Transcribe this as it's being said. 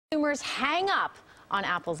Consumers hang up on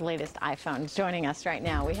Apple's latest iPhone. Joining us right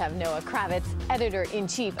now, we have Noah Kravitz,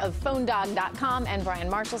 editor-in-chief of PhoneDog.com, and Brian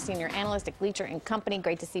Marshall, senior analyst at Gleacher & Company.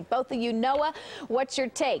 Great to see both of you. Noah, what's your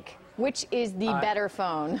take? Which is the better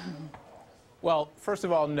phone? Well, first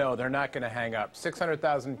of all, no, they're not going to hang up.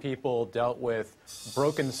 600,000 people dealt with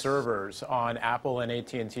broken servers on Apple and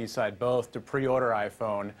AT&T side both to pre-order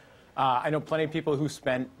iPhone. I know plenty of people who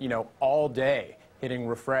spent, all day hitting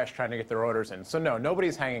refresh trying to get their orders in. So no,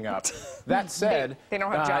 nobody's hanging up. That said, they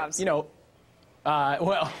don't have jobs.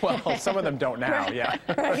 Well, some of them don't now. Right. Yeah.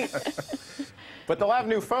 Right. But they'll have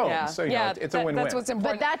new phones, Yeah. so it's a win-win. That's what's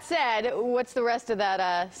important. But that said, what's the rest of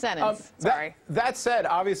that sentence? Sorry. That said,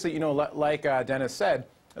 obviously, like Dennis said,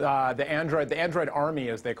 the Android army,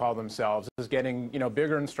 as they call themselves, is getting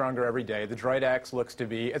bigger and stronger every day. The Droid X looks to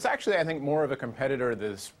be, it's actually, I think, more of a competitor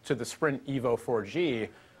to the Sprint Evo 4G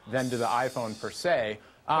than to the iPhone per se.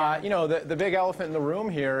 The big elephant in the room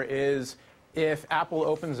here is if Apple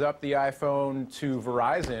opens up the iPhone to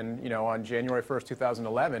Verizon, on January 1st,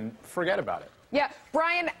 2011, forget about it. Yeah,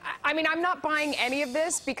 Brian, I mean, I'm not buying any of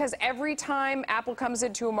this because every time Apple comes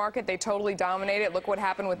into a market, they totally dominate it. Look what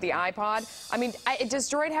happened with the iPod. I mean, does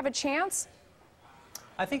Droid have a chance?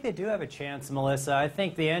 I think they do have a chance, Melissa. I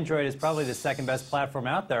think the Android is probably the second best platform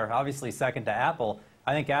out there, obviously second to Apple.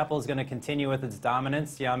 I think Apple is going to continue with its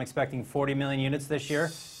dominance. Yeah, I'm expecting 40 million units this year,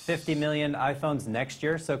 50 million iPhones next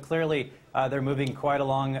year. So clearly, they're moving quite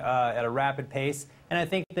along at a rapid pace. And I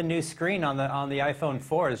think the new screen on the iPhone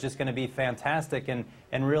 4 is just going to be fantastic and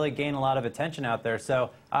really gain a lot of attention out there. So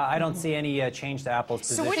I don't see any change to Apple's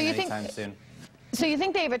position anytime soon. So you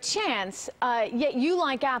think they have a chance, yet you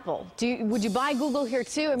like Apple. Would you buy Google here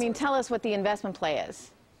too? I mean, tell us what the investment play is.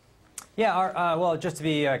 Yeah, well, just to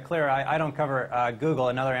be clear, I don't cover Google.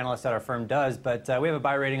 Another analyst at our firm does, but we have a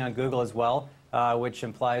buy rating on Google as well, which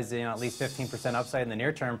implies at least 15% upside in the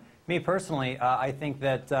near term. Me personally, I think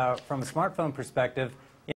that from a smartphone perspective,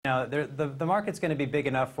 the market's going to be big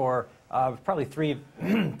enough for probably three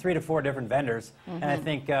to four different vendors, and I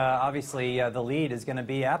think obviously the lead is going to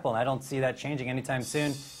be Apple, and I don't see that changing anytime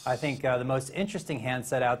soon. I think the most interesting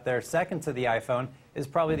handset out there, second to the iPhone, is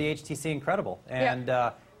probably the HTC Incredible, and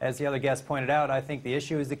as the other guest pointed out, I think the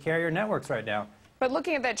issue is the carrier networks right now. But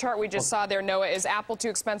looking at that chart we just saw there, Noah, is Apple too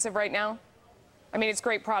expensive right now? I mean, it's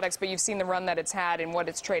great products, but you've seen the run that it's had and what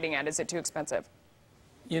it's trading at. Is it too expensive?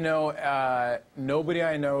 Nobody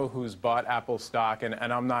I know who's bought Apple stock, and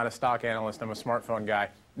I'm not a stock analyst, I'm a smartphone guy.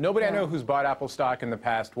 Nobody I know who's bought Apple stock in the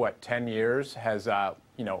past, 10 years has,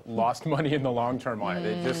 lost money in the long term on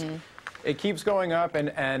it. It keeps going up,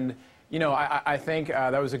 and I think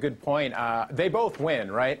that was a good point. They both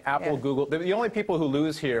win, right? Apple, Google. The only people who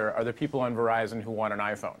lose here are the people on Verizon who want an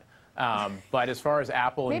iPhone. But as far as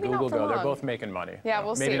Apple and Google go, they're both making money. Yeah,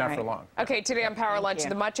 we'll see. Maybe not for long. Okay, today on Power Lunch,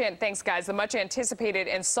 thanks guys, the much anticipated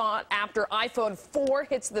and sought after iPhone 4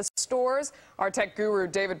 hits the stores. Our tech guru,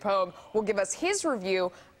 David Pogue, will give us his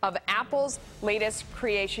review of Apple's latest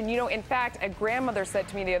creation. In fact, a grandmother said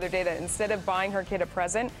to me the other day that instead of buying her kid a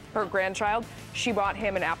present, her grandchild, she bought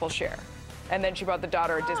him an Apple share. And then she bought the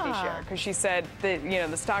daughter a Disney share because she said that,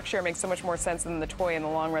 the stock share makes so much more sense than the toy in the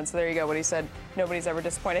long run. So there you go, what he said. Nobody's ever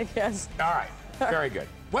disappointed. Yes. All right. Very good.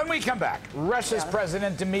 When we come back, Russia's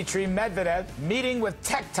President Dmitry Medvedev meeting with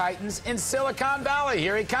tech titans in Silicon Valley.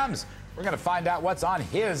 Here he comes. We're going to find out what's on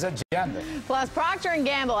his agenda. Plus, Procter &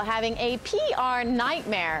 Gamble having a PR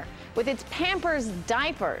nightmare with its Pampers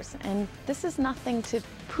diapers. And this is nothing to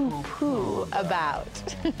poo-poo about.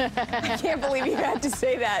 I can't believe you had to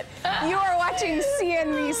say that. You are watching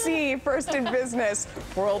CNBC, First in Business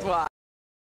Worldwide.